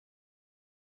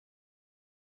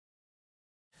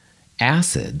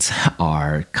Acids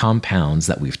are compounds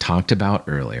that we've talked about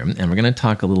earlier, and we're going to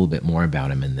talk a little bit more about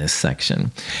them in this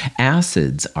section.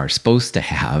 Acids are supposed to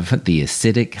have the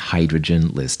acidic hydrogen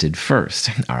listed first,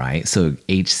 all right? So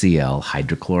HCl,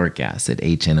 hydrochloric acid,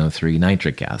 HNO3,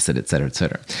 nitric acid, et cetera, et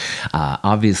cetera.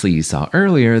 Obviously, you saw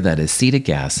earlier that acetic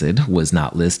acid was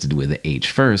not listed with the H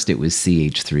first. It was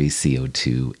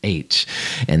CH3CO2H,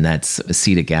 and that's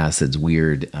acetic acid's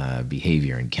weird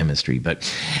behavior in chemistry. But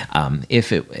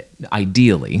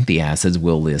ideally, the acids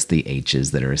will list the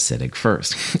H's that are acidic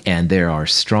first. And there are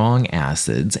strong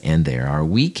acids and there are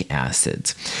weak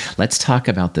acids. Let's talk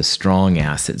about the strong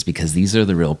acids because these are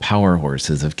the real power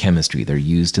horses of chemistry. They're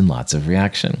used in lots of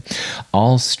reaction.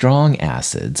 All strong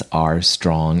acids are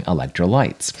strong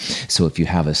electrolytes. So if you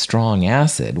have a strong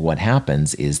acid, what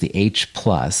happens is the H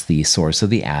plus, the source of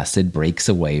the acid, breaks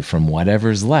away from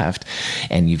whatever's left,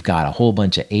 and you've got a whole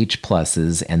bunch of H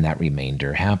pluses and that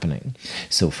remainder happening.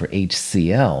 So for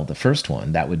HCl, the first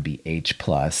one, that would be H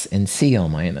plus and Cl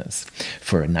minus.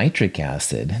 For nitric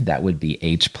acid, that would be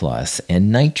H plus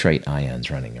and nitrate ions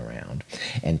running around.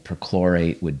 And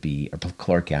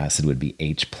perchloric acid would be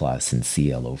H plus and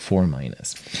ClO4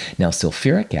 minus. Now,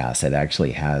 sulfuric acid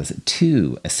actually has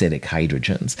two acidic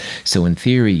hydrogens. So in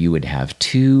theory, you would have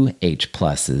two H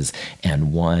pluses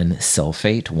and one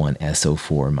sulfate, one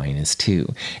SO4 minus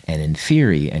 2. And in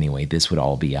theory, anyway, this would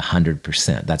all be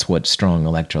 100%. That's what strong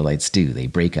electrolytes do. They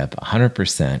break up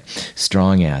 100%.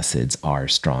 Strong acids are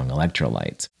strong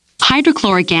electrolytes.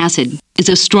 Hydrochloric acid is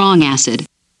a strong acid.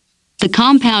 The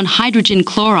compound hydrogen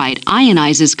chloride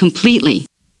ionizes completely,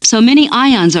 so many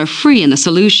ions are free in the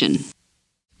solution.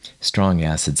 Strong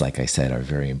acids, like I said, are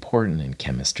very important in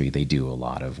chemistry. They do a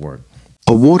lot of work.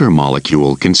 A water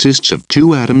molecule consists of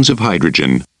 2 atoms of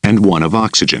hydrogen and 1 of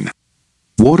oxygen.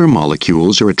 Water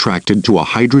molecules are attracted to a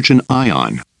hydrogen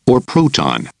ion, or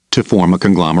proton, to form a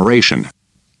conglomeration.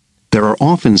 There are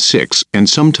often 6 and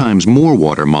sometimes more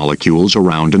water molecules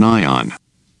around an ion.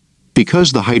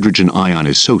 Because the hydrogen ion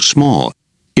is so small,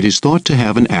 it is thought to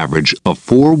have an average of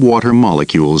 4 water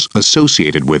molecules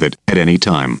associated with it at any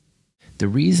time. The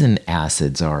reason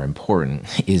acids are important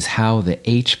is how the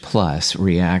H plus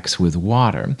reacts with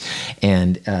water.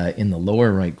 And in the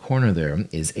lower right corner there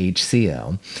is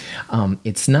HCl.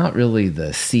 It's not really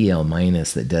the Cl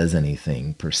minus that does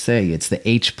anything per se. It's the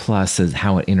H plus is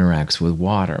how it interacts with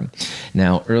water.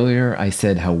 Now, earlier I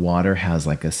said how water has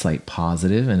like a slight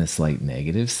positive and a slight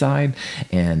negative side.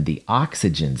 And the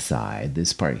oxygen side,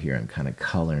 this part here I'm kind of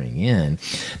coloring in,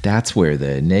 that's where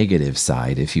the negative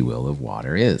side, if you will, of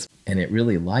water is. And it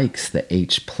really likes the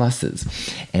H pluses,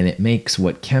 and it makes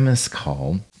what chemists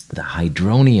call the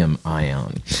hydronium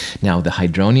ion. Now, the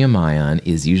hydronium ion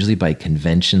is usually by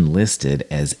convention listed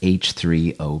as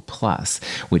H3O plus,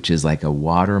 which is like a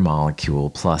water molecule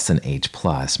plus an H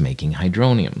plus making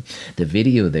hydronium. The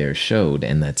video there showed,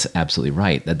 and that's absolutely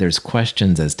right, that there's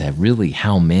questions as to really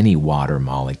how many water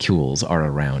molecules are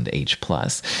around H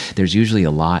plus. There's usually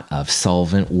a lot of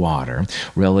solvent water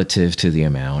relative to the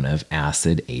amount of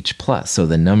acid H plus, so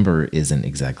the number isn't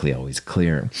exactly always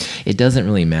clear. It doesn't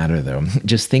really matter though.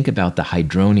 Just think about the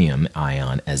hydronium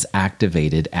ion as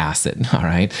activated acid, all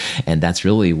right? And that's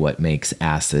really what makes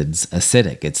acids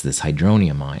acidic. It's this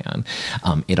hydronium ion.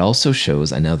 It also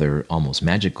shows another almost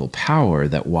magical power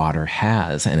that water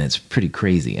has, and it's pretty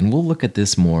crazy. And we'll look at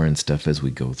this more and stuff as we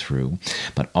go through.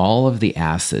 But all of the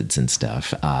acids and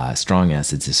stuff, strong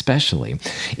acids especially,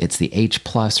 it's the H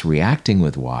plus reacting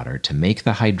with water to make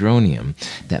the hydronium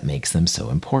that makes them so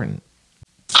important.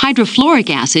 Hydrofluoric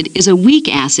acid is a weak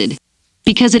acid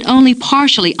because it only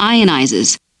partially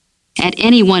ionizes. At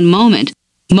any one moment,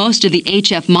 most of the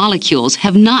HF molecules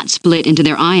have not split into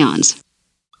their ions.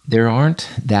 There aren't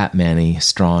that many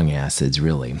strong acids,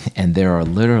 really, and there are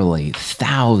literally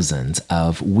thousands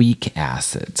of weak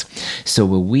acids.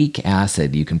 So a weak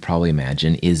acid, you can probably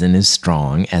imagine, isn't as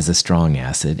strong as a strong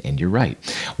acid, and you're right.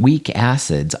 Weak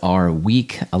acids are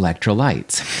weak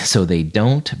electrolytes, so they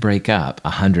don't break up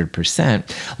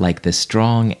 100% like the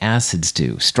strong acids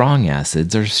do. Strong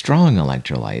acids are strong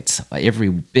electrolytes. Every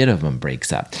bit of them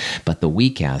breaks up, but the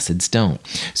weak acids don't.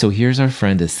 So here's our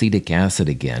friend acetic acid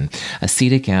again.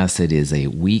 Acetic acid is a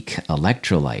weak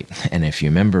electrolyte, and if you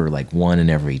remember, like 1 in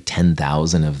every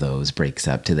 10,000 of those breaks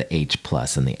up to the H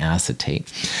plus and the acetate.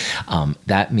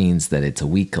 That means that it's a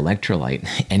weak electrolyte,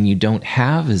 and you don't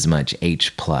have as much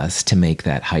H plus to make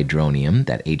that hydronium,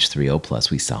 that H3O plus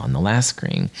we saw on the last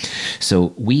screen.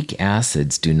 So weak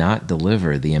acids do not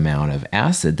deliver the amount of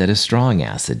acid that a strong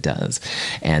acid does,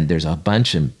 and there's a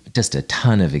bunch of just a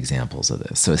ton of examples of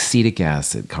this. So acetic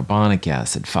acid, carbonic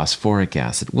acid, phosphoric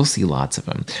acid, we'll see lots of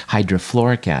them.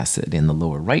 Hydrofluoric acid in the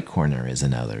lower right corner is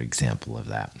another example of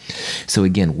that. So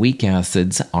again, weak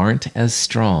acids aren't as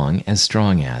strong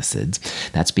acids.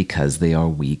 That's because they are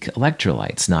weak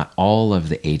electrolytes. Not all of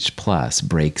the H plus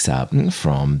breaks up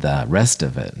from the rest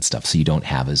of it and stuff, so you don't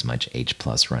have as much H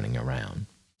plus running around.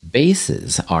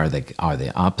 Bases are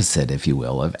the opposite, if you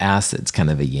will, of acids, kind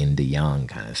of a yin to yang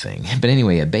kind of thing. But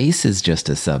anyway, a base is just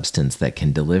a substance that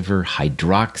can deliver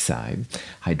hydroxide.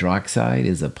 Hydroxide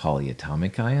is a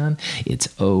polyatomic ion. It's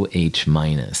OH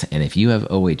minus. And if you have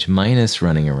OH minus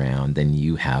running around, then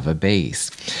you have a base.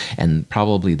 And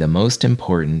probably the most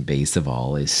important base of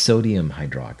all is sodium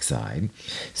hydroxide.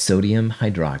 Sodium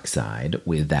hydroxide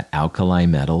with that alkali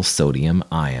metal sodium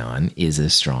ion is a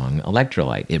strong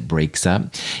electrolyte. It breaks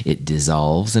up, it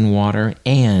dissolves in water,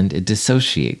 and it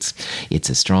dissociates. It's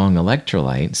a strong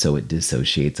electrolyte, so it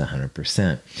dissociates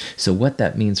 100%. So what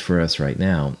that means for us right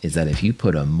now is that if you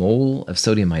put a mole of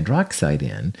sodium hydroxide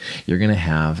in, you're going to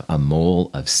have a mole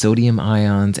of sodium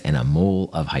ions and a mole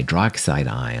of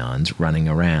hydroxide ions running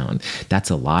around. That's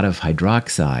a lot of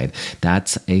hydroxide.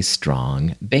 That's a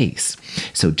strong base.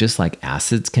 So just like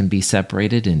acids can be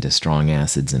separated into strong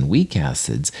acids and weak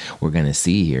acids, we're going to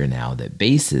see here now that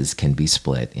bases can be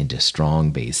split into strong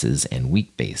bases and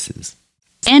weak bases.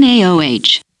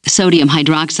 NaOH, sodium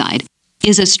hydroxide,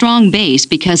 is a strong base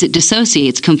because it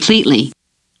dissociates completely.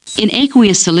 In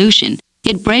aqueous solution,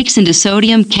 it breaks into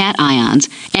sodium cations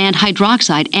and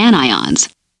hydroxide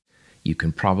anions. You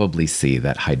can probably see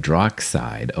that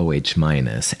hydroxide, OH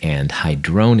minus, and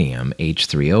hydronium,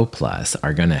 H3O plus,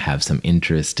 are going to have some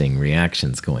interesting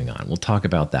reactions going on. We'll talk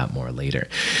about that more later.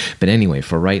 But anyway,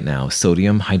 for right now,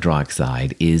 sodium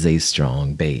hydroxide is a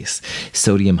strong base.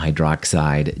 Sodium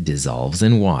hydroxide dissolves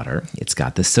in water. It's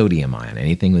got the sodium ion.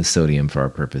 Anything with sodium for our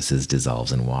purposes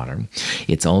dissolves in water.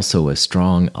 It's also a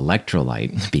strong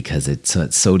electrolyte because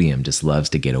sodium just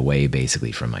loves to get away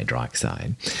basically from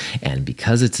hydroxide. And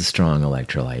because it's a strong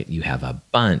electrolyte, you have a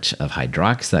bunch of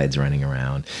hydroxides running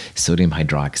around. Sodium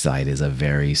hydroxide is a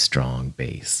very strong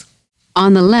base.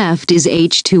 On the left is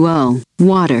H2O,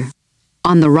 water.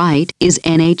 On the right is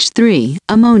NH3,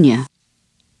 ammonia.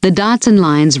 The dots and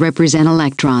lines represent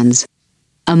electrons.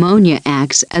 Ammonia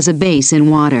acts as a base in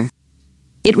water.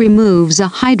 It removes a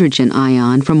hydrogen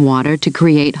ion from water to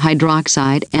create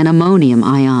hydroxide and ammonium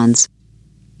ions.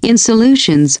 In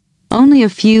solutions, only a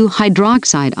few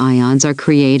hydroxide ions are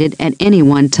created at any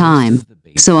one time,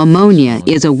 so ammonia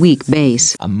is a weak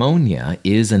base. Ammonia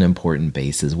is an important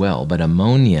base as well, but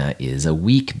ammonia is a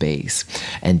weak base.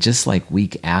 And just like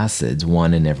weak acids,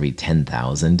 1 in every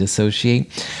 10,000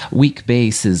 dissociate, weak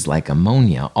bases like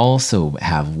ammonia also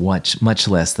have much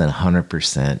less than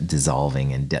 100%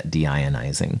 dissolving and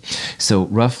deionizing. So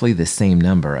roughly the same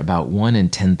number, about 1 in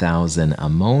 10,000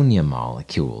 ammonia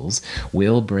molecules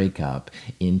will break up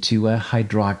into a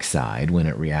hydroxide when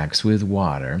it reacts with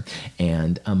water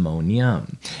and ammonium.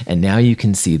 And now you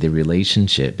can see the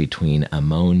relationship between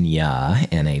ammonia,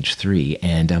 NH3,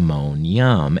 and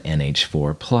ammonium,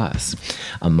 NH4+.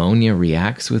 Ammonia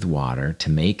reacts with water to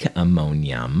make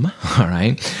ammonium, all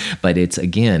right? But it's,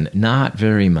 again, not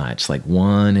very much, like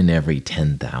 1 in every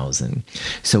 10,000.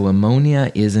 So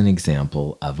ammonia is an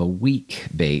example of a weak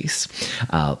base,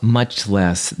 much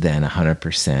less than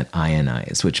 100%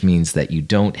 ionized, which means that you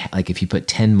don't, like if you put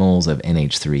 10 moles of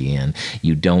NH3 in,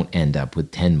 you don't end up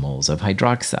with 10 moles of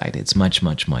hydroxide. It's much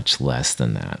less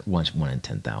than that, 1 in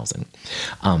 10,000.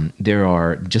 There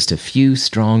are just a few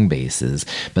strong bases,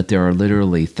 but there are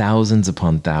literally thousands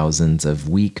upon thousands of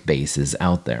weak bases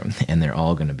out there, and they're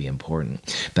all going to be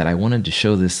important. But I wanted to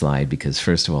show this slide because,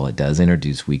 first of all, it does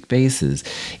introduce weak bases.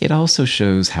 It also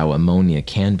shows how ammonia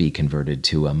can be converted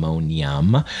to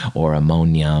ammonium, or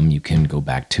ammonium, you can go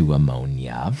back to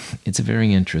ammonia. It's a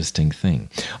very interesting thing.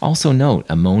 Also note,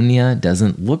 ammonia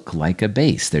doesn't look like a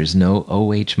base. There's no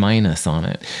OH minus on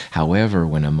it. However,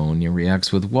 when ammonia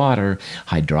reacts with water,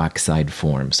 hydroxide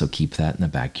forms, so keep that in the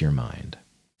back of your mind.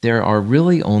 There are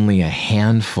really only a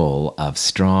handful of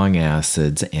strong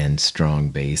acids and strong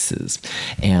bases.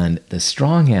 And the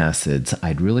strong acids,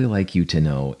 I'd really like you to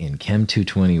know in Chem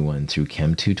 221 through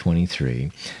Chem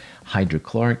 223,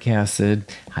 hydrochloric acid,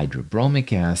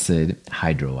 hydrobromic acid,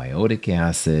 hydroiodic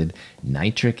acid,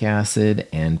 nitric acid,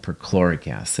 and perchloric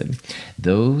acid.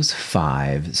 Those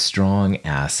 5 strong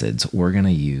acids we're going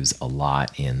to use a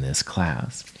lot in this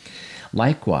class.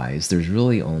 Likewise, there's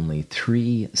really only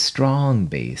 3 strong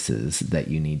bases that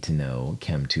you need to know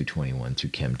Chem 221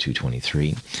 through Chem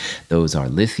 223. Those are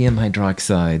lithium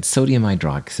hydroxide, sodium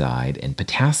hydroxide, and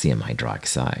potassium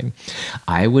hydroxide.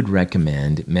 I would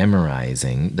recommend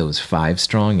memorizing those 5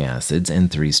 strong acids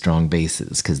and 3 strong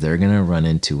bases because they're going to run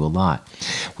into a lot.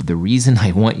 The reason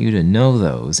I want you to know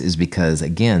those is because,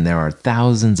 again, there are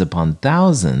thousands upon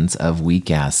thousands of weak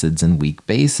acids and weak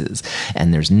bases,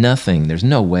 and there's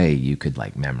no way you could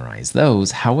memorize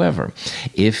those. However,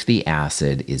 if the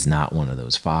acid is not one of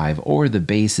those 5 or the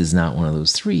base is not one of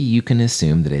those 3, you can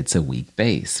assume that it's a weak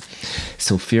base.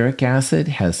 Sulfuric acid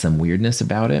has some weirdness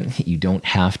about it. You don't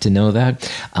have to know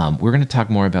that. We're going to talk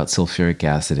more about sulfuric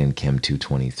acid in Chem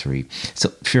 223.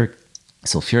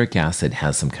 Sulfuric acid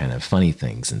has some kind of funny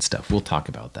things and stuff. We'll talk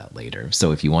about that later.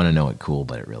 So if you want to know it, cool,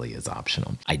 but it really is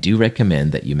optional. I do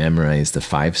recommend that you memorize the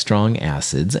 5 strong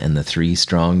acids and the 3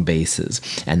 strong bases,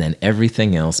 and then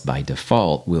everything else by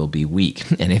default will be weak.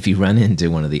 And if you run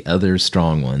into one of the other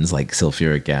strong ones, like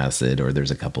sulfuric acid, or there's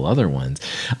a couple other ones,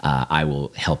 I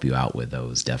will help you out with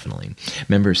those, definitely.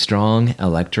 Remember, strong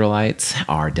electrolytes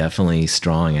are definitely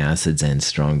strong acids and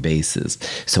strong bases.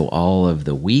 So all of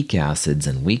the weak acids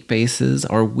and weak bases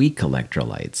are weak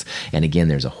electrolytes. And again,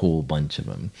 there's a whole bunch of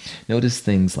them. Notice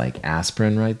things like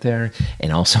aspirin right there,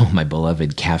 and also my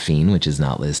beloved caffeine, which is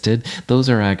not listed. Those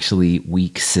are actually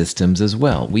weak systems as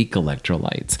well, weak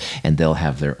electrolytes, and they'll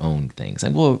have their own things.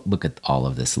 And we'll look at all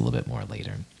of this a little bit more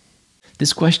later.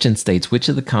 This question states which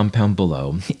of the compound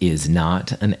below is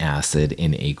not an acid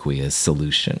in aqueous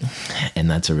solution? And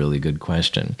that's a really good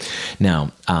question.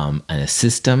 Now, a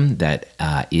system that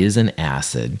is an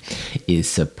acid is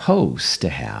supposed to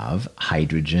have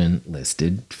hydrogen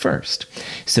listed first.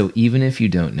 So even if you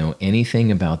don't know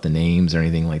anything about the names or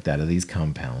anything like that of these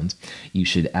compounds, you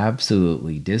should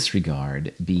absolutely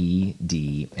disregard B,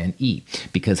 D, and E,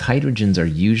 because hydrogens are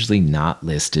usually not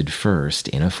listed first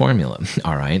in a formula.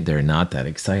 All right, they're not that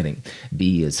exciting.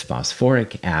 B is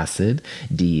phosphoric acid,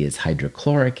 D is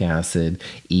hydrochloric acid,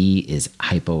 E is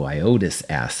hypoiodous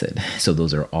acid. So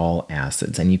those are all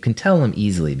acids, and you can tell them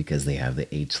easily because they have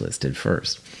the H listed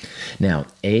first. Now,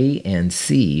 A and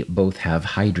C both have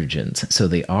hydrogens, so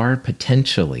they are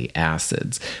potentially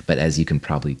acids, but as you can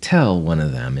probably tell, one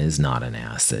of them is not an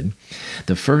acid.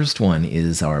 The first one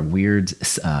is our weird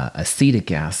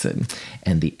acetic acid,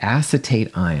 and the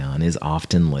acetate ion is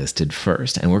often listed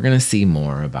first, and we're going to see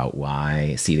more about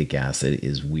why acetic acid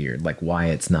is weird, like why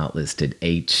it's not listed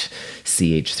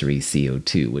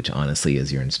HCH3CO2, which honestly,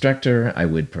 as your instructor, I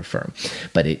would prefer.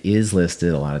 But it is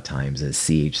listed a lot of times as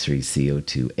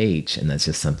CH3CO2H, and that's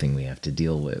just something we have to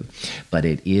deal with. But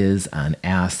it is an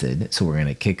acid, so we're going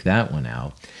to kick that one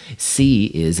out. C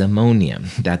is ammonia.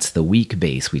 That's the weak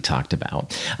base we talked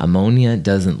about. Ammonia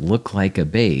doesn't look like a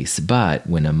base, but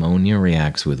when ammonia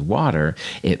reacts with water,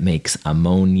 it makes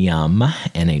ammonium,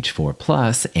 NH4+,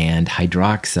 and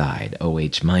hydroxide, OH-.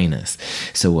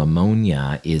 So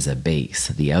ammonia is a base.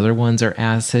 The other ones are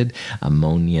acid.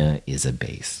 Ammonia is a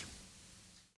base.